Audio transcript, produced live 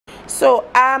So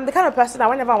I'm the kind of person that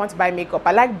whenever I want to buy makeup,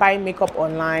 I like buying makeup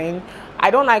online.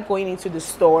 I don't like going into the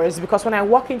stores, because when I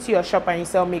walk into your shop and you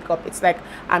sell makeup, it's like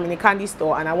I'm in a candy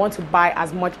store and I want to buy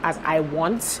as much as I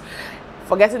want,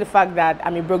 forgetting the fact that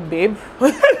I'm a broke babe.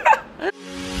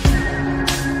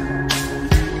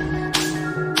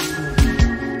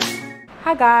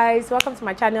 Hi guys, welcome to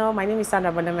my channel. My name is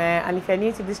Sandra Boname, and if you're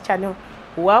new to this channel,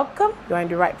 welcome. You're in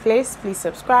the right place. Please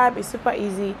subscribe. It's super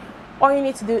easy. All you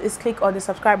need to do is click on the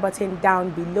subscribe button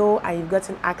down below and you've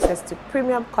gotten access to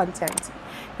premium content.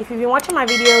 If you've been watching my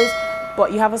videos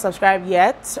but you haven't subscribed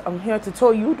yet, I'm here to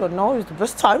tell you, don't know, it's the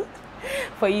best time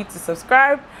for you to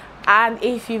subscribe. And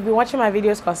if you've been watching my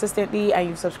videos consistently and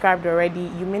you've subscribed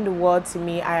already, you mean the world to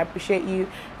me. I appreciate you.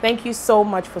 Thank you so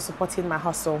much for supporting my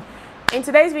hustle. In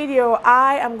today's video,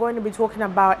 I am going to be talking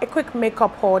about a quick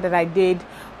makeup haul that I did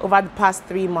over the past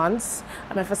 3 months.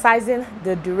 I'm emphasizing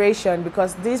the duration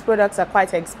because these products are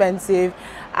quite expensive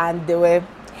and they were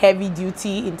heavy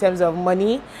duty in terms of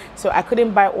money, so I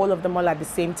couldn't buy all of them all at the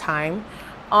same time.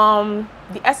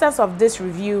 The essence of this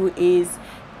review is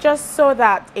just so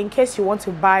that in case you want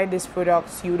to buy these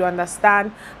products, you would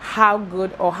understand how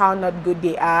good or how not good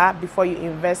they are before you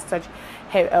invest such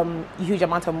huge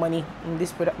amount of money in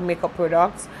this makeup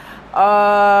products.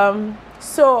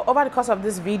 So over the course of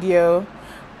this video,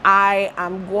 I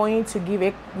am going to give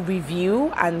a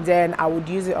review and then I would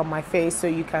use it on my face so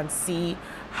you can see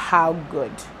how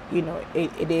good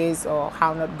it is or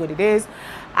how not good it is.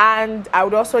 And I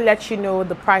would also let you know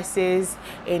the prices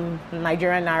in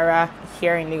Nigerian Naira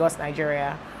here in Lagos,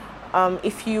 Nigeria.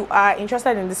 If you are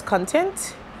interested in this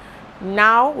content,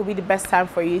 now will be the best time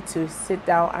for you to sit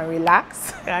down and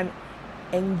relax and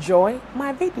enjoy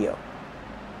my video.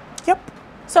 Yep.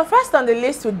 So first on the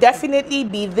list would definitely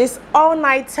be this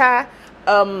all-nighter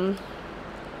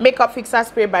makeup fixer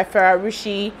spray by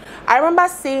Ferrarrucci. I remember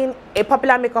seeing a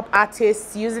popular makeup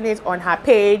artist using it on her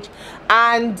page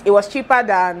and it was cheaper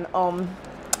than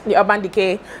the Urban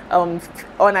Decay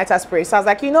all-nighter spray. So I was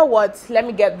like, you know what, let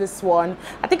me get this one.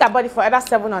 I think I bought it for either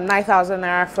 7,000 or 9,000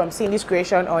 naira from seeing this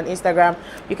creation on Instagram.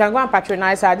 You can go and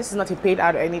patronize her. This is not a paid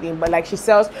ad or anything, but like she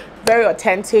sells very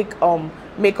authentic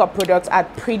makeup products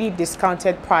at pretty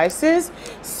discounted prices.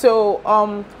 So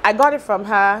I got it from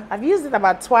her. I've used it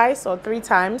about 2 or 3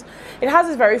 times. It has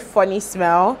this very funny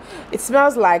smell. It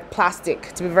smells like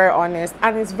plastic, to be very honest,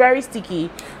 and it's very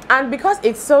sticky. And because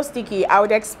it's so sticky, I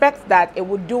would expect that it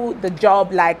would do the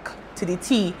job like to the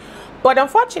T. But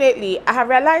unfortunately, I have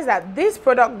realized that this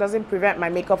product doesn't prevent my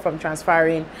makeup from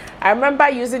transferring. I remember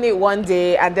using it one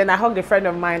day and then I hugged a friend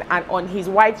of mine, and on his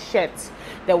white shirt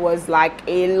there was like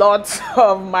a lot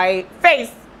of my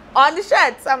face on the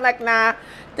shirt. So I'm like, nah,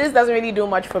 this doesn't really do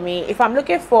much for me. If I'm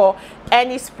looking for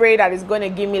any spray that is going to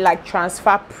give me like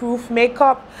transfer proof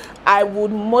makeup, I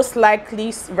would most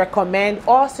likely recommend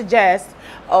or suggest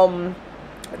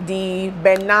the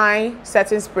benign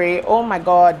setting spray. Oh my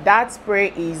god, that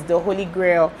spray is the holy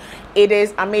grail. It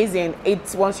is amazing.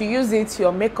 It's once you use it,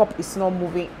 your makeup is not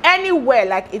moving anywhere.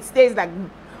 Like it stays like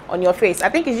on your face. I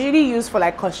think it's usually used for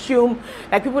like costume,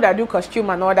 like people that do costume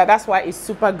and all that. That's why it's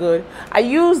super good. I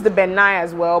use the benign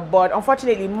as well, but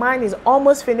unfortunately mine is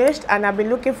almost finished and I've been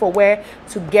looking for where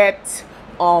to get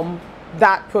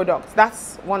that product.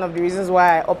 That's one of the reasons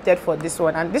why I opted for this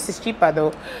one, and this is cheaper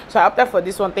though, so I opted for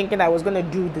this one thinking I was going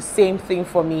to do the same thing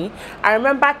for me. I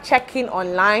remember checking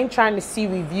online trying to see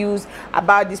reviews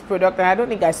about this product and I don't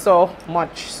think I saw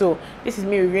much, so this is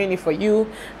me reviewing it for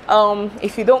you.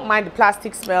 If you don't mind the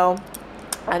plastic smell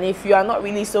and if you are not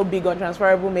really so big on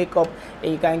transferable makeup,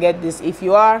 then you can get this. If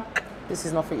you are, this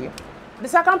is not for you. The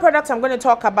second product I'm going to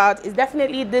talk about is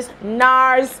definitely this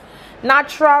NARS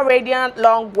Natural Radiant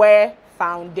Long Wear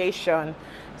Foundation.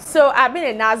 So I've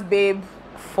been a NARS babe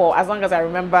for as long as I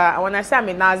remember, and when I say I'm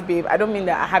a NARS babe, I don't mean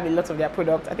that I have a lot of their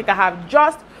products. I think I have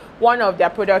just one of their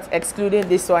products excluding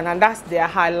this one, and that's their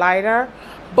highlighter.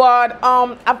 But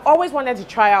I've always wanted to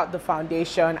try out the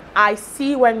foundation. I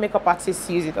see when makeup artists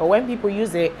use it or when people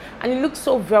use it and it looks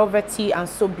so velvety and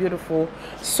so beautiful,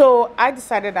 so I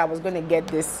decided I was going to get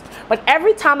this. But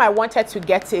every time I wanted to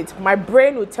get it, my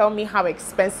brain would tell me how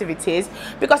expensive it is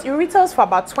because it retails for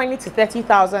about 20,000 to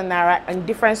 30,000 naira in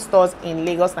different stores in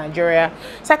Lagos, Nigeria.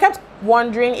 So I kept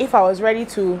wondering if I was ready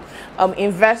to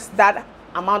invest that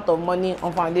amount of money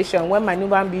on foundation when my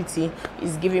Huda Beauty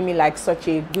is giving me like such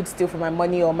a good steal for my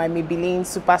money, or my Maybelline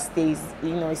Super Stays,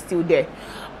 is still there.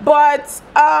 But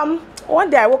one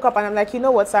day I woke up and I'm like, you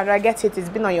know what, Sandra, I get it, it's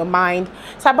been on your mind.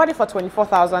 So I bought it for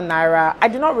 24,000 naira. I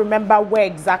do not remember where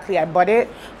exactly I bought it,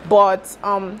 but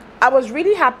I was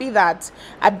really happy that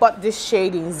I bought this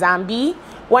shade in Zambi.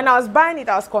 When I was buying it,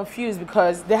 I was confused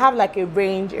because they have like a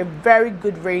range, a very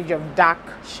good range of dark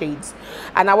shades,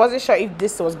 and I wasn't sure if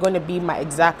this was going to be my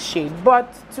exact shade.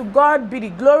 But to God be the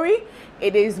glory,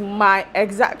 it is my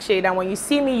exact shade, and when you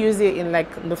see me use it in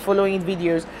like the following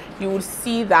videos, you will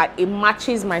see that it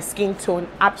matches my skin tone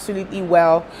absolutely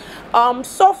well.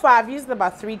 So far I've used it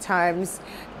about 3 times.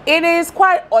 It is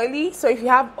quite oily, so if you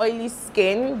have oily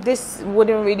skin, this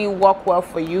wouldn't really work well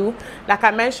for you. Like I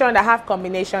mentioned, I have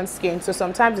combination skin, so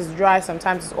sometimes it's dry,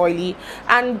 sometimes it's oily,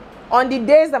 and on the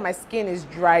days that my skin is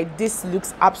dry, this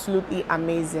looks absolutely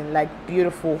amazing, like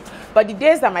beautiful. But the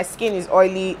days that my skin is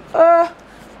oily,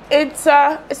 it's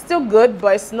still good,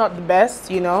 but it's not the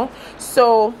best, you know.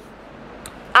 So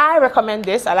I recommend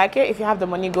this. I like it. If you have the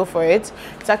money, go for it.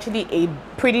 It's actually a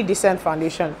pretty decent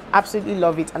foundation. Absolutely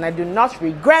love it, and I do not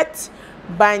regret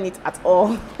buying it at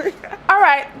all. All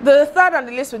right, the third on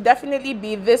the list would definitely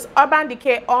be this Urban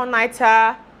Decay All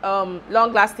Nighter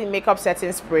long-lasting makeup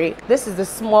setting spray. This is the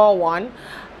small one.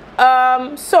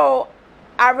 So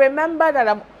I remember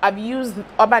that I've used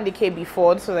Urban Decay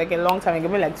before. This was like a long time ago,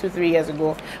 maybe like 2-3 years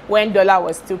ago, when dollar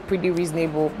was still pretty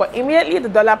reasonable. But immediately the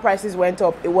dollar prices went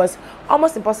up, it was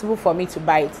almost impossible for me to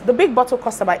buy it. The big bottle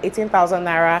cost about 18,000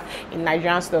 naira in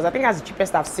Nigerian stores. I think that's the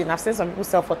cheapest I've seen. I've seen some people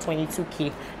sell for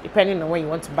 22k, depending on when you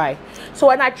want to buy. So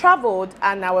when I traveled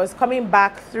and I was coming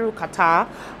back through Qatar,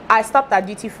 I stopped at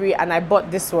duty free and I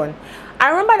bought this one. I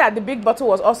remember that the big bottle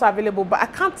was also available, but I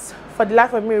can't for the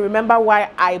life of me remember why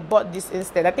I bought this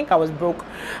instead. I think I was broke,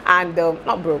 and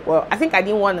not broke, well, I think I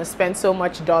didn't want to spend so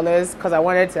much dollars because I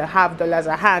wanted to have dollars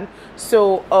at hand.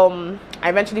 So I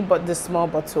eventually bought this small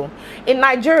bottle. In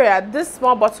Nigeria, this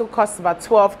small bottle costs about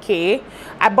 12k.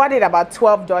 I bought it about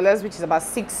 $12, which is about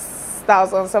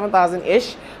 6,000, 7,000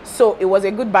 ish. So it was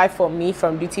a good buy for me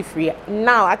from duty free.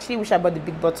 Now I actually wish I bought the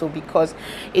big bottle because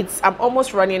I'm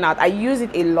almost running out. I use it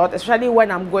a lot, especially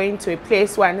when I'm going to a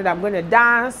place where I know that I'm going to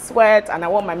dance, sweat, and I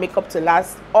want my makeup to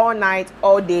last all night,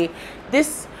 all day.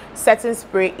 This setting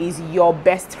spray is your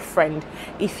best friend.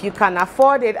 If you can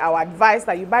afford it, I would advise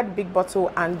that you buy the big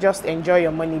bottle and just enjoy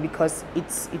your money, because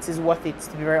it is worth it,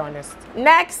 to be very honest.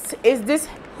 Next is this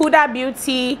Huda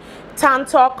Beauty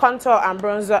Tantour Contour and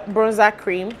Bronzer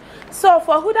Cream. So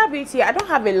for Huda Beauty, I don't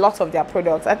have a lot of their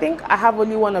products. I think I have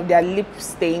only one of their lip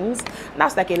stains.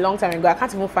 That's like a long time ago. I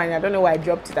can't even find it. I don't know where I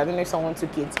dropped it. I don't know if someone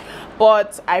took it.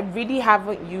 But I really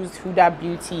haven't used Huda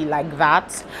Beauty like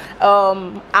that.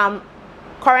 I'm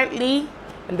currently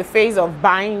in the phase of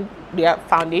buying their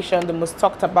foundation, the most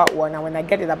talked about one, and when I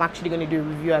get it, I'm actually going to do a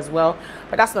review as well,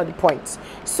 but that's not the point.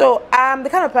 So I'm the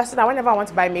kind of person that whenever I want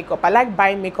to buy makeup, I like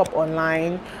buying makeup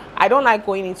online. I don't like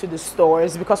going into the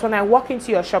stores, because when I walk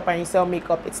into your shop and you sell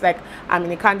makeup, it's like I'm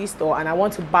in a candy store and I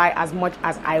want to buy as much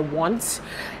as I want,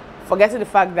 forgetting the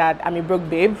fact that I'm a broke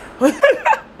babe.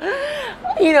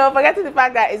 You know, forgetting the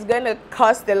fact that it's going to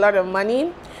cost a lot of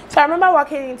money. So I remember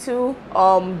walking into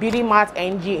Beauty Mart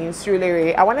NG in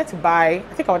Surulere. I wanted to buy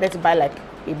like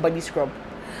a body scrub,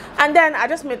 and then I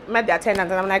just met the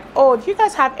attendant and I'm like, oh, do you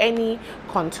guys have any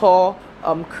contour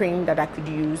cream that I could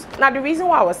use? Now the reason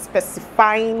why I was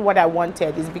specifying what I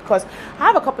wanted is because I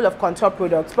have a couple of contour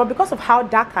products, but because of how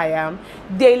dark I am,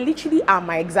 they literally are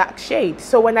my exact shade.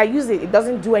 So when I use it, it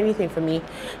doesn't do anything for me.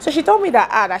 So she told me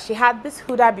that she had this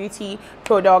Huda Beauty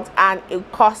product and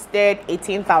it costed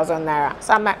 18,000 naira.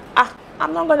 So I'm like,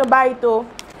 I'm not gonna buy it though.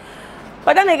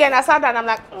 But then again, I saw that and I'm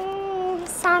like,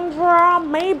 Sandra,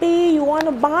 maybe you want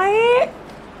to buy it?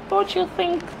 Don't you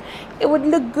think it would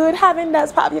look good having that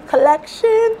as part of your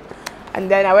collection? And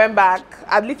then I went back.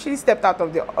 I literally stepped out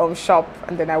of the shop,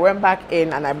 and then I went back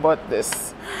in and I bought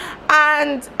this,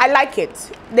 and I like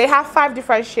it. They have 5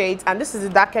 different shades, and this is the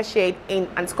darkest shade and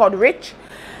it's called Rich.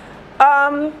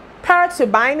 Prior to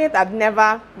buying it, I'd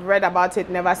never read about it,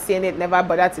 never seen it, never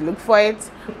bothered to look for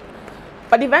it.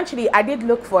 But eventually I did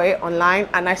look for it online,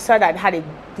 and I saw that it had a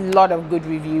lot of good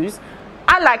reviews.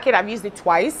 I like it. I've used it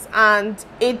twice, and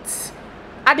it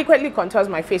adequately contours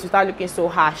my face without looking so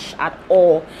harsh at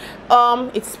all.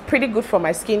 It's pretty good for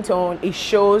my skin tone. It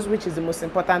shows, which is the most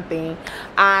important thing,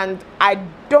 and I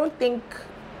don't think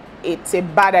it's a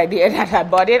bad idea that I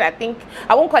bought it. I think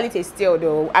I won't call it a steal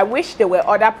though. I wish there were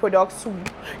other products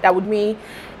that would be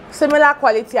similar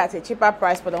quality at a cheaper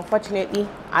price, but unfortunately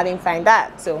I didn't find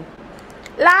that. So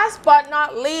last but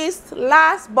not least,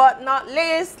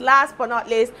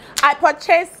 I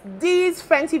purchased these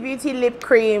Fenty Beauty lip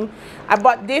cream. I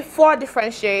bought the 4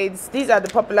 different shades. These are the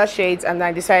popular shades, and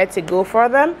I decided to go for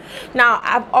them. Now,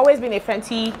 I've always been a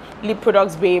Fenty lip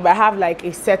products babe. I have like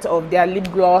a set of their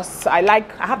lip gloss. I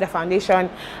have their foundation.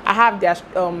 I have their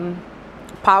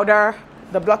powder,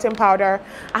 the blotting powder.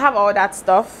 I have all that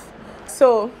stuff.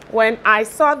 So when I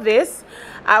saw this,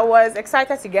 I was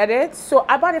excited to get it. So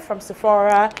I bought it from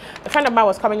Sephora. A friend of mine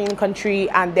was coming in country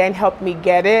and then helped me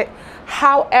get it.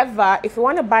 However, if you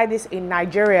want to buy this in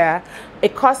Nigeria,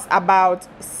 it costs about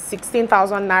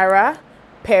 16,000 naira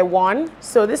per one.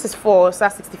 So this is 4, so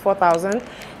that's 64,000.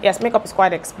 Yes, makeup is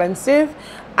quite expensive,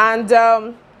 and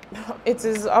it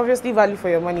is obviously value for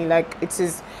your money. Like, it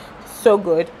is so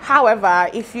good. However,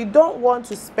 if you don't want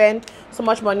to spend so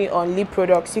much money on lip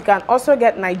products, you can also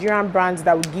get Nigerian brands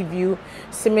that will give you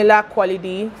similar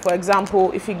quality. For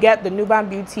example, if you get the Huda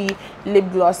Beauty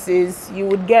lip glosses, you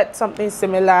would get something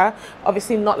similar.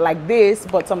 Obviously not like this,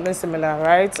 but something similar,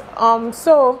 right?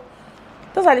 So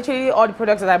those are literally all the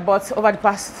products that I bought over the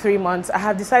past 3 months. I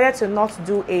have decided to not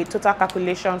do a total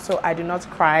calculation so I do not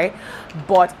cry,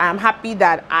 but I'm happy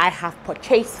that I have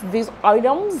purchased these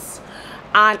items,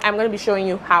 and I'm going to be showing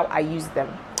you how I use them.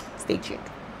 Stay tuned.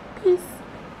 Peace.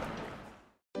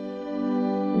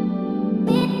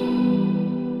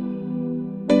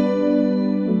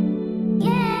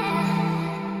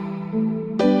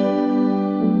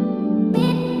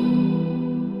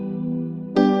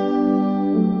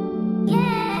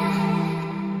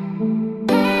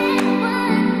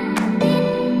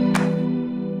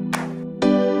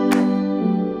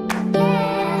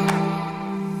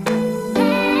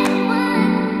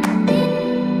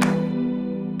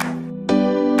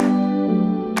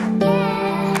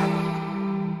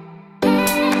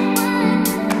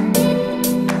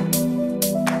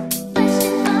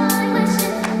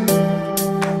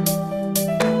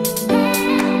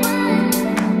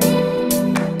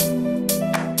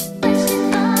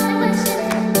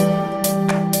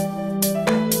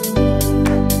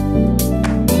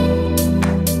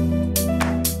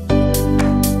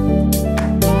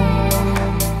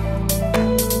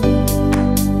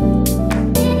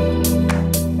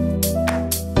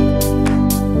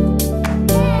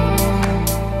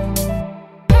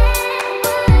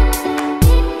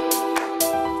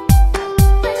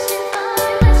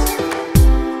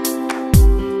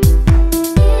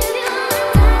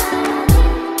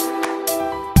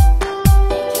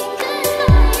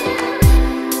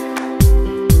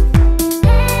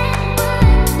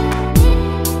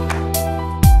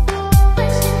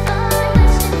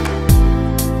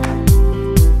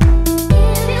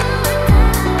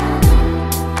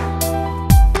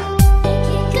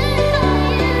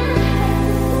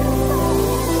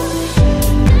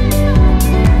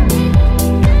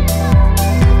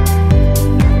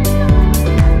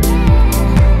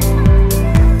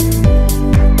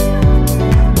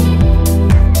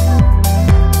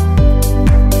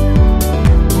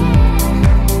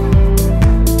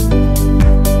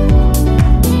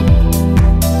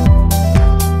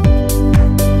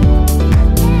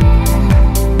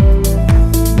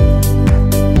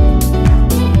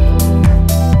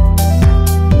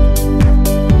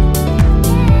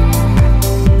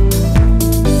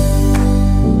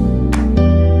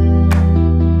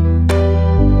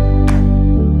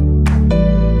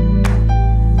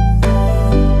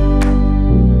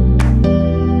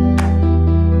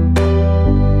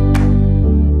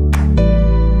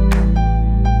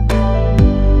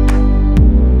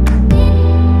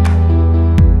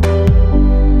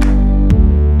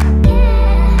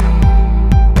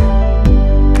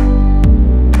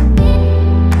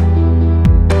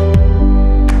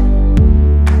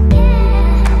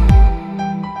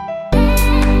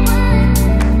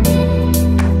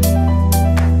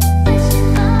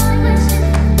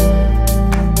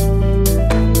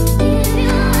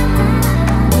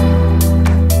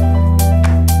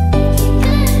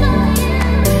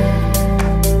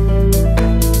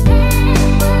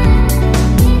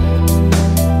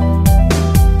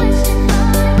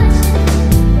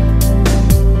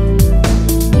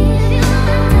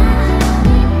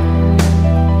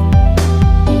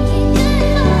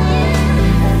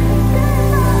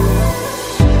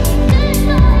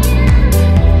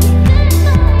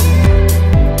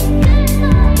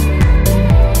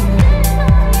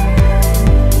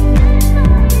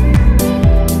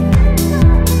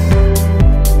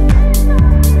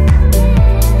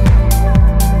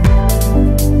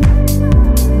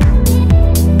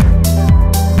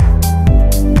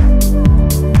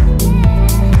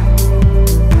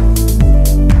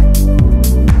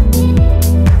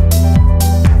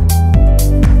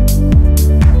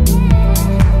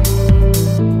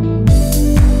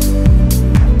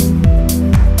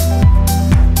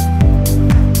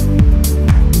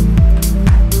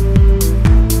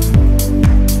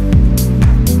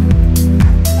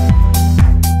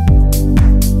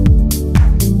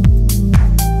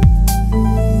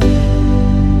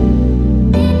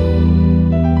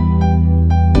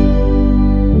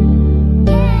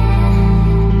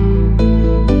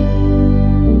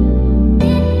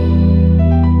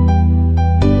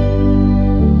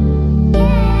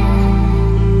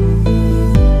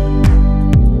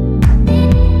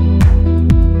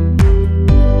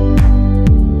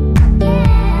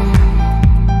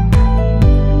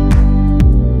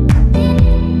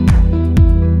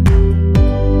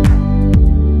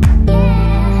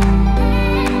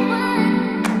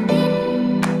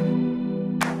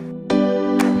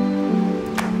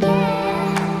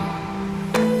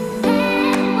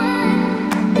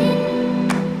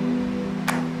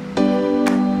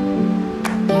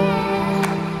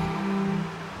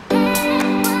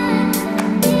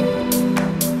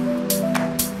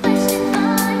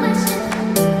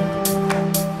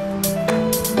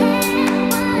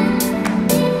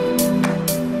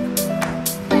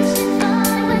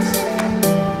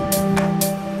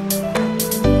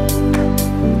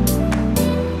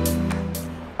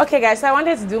 Okay guys, so I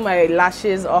wanted to do my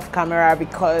lashes off camera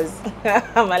because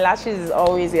my lashes is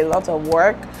always a lot of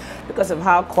work because of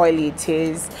how coily it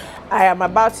is. I am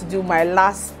about to do my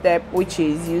last step, which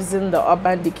is using the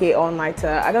Urban Decay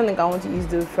all-nighter. I don't think I want to use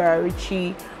the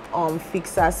Ferrarucci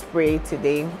fixer spray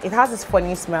today. It has this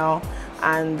funny smell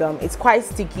and it's quite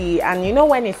sticky, and you know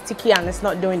when it's sticky and it's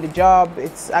not doing the job,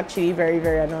 it's actually very,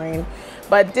 very annoying.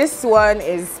 But this one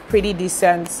is pretty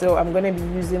decent, so I'm going to be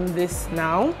using this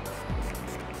now.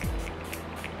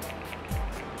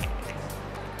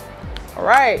 All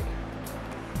right,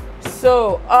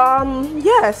 so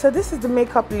yeah, so this is the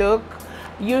makeup look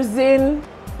using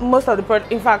most of the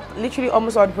product, in fact literally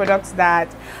almost all the products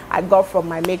that I got from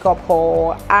my makeup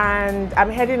haul, and I'm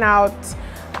heading out,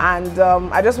 and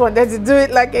I just wanted to do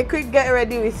it like a quick get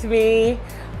ready with me,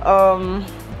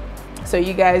 so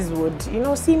you guys would, you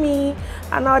know, see me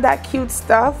and all that cute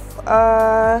stuff.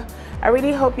 I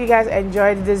really hope you guys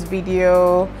enjoyed this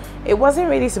video. It wasn't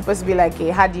really supposed to be like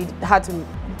a how to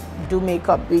do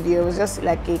makeup video. It was just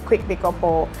like a quick makeup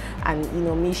haul, and you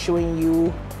know, me showing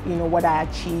you, you know, what I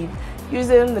achieved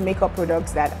using the makeup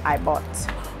products that I bought.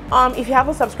 If you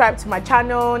haven't subscribed to my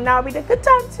channel, now would be a good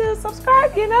time to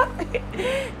subscribe, you know.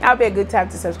 Now would be a good time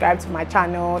to subscribe to my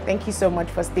channel. Thank you so much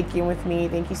for sticking with me.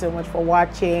 Thank you so much for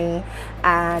watching,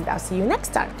 and I'll see you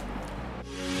next time.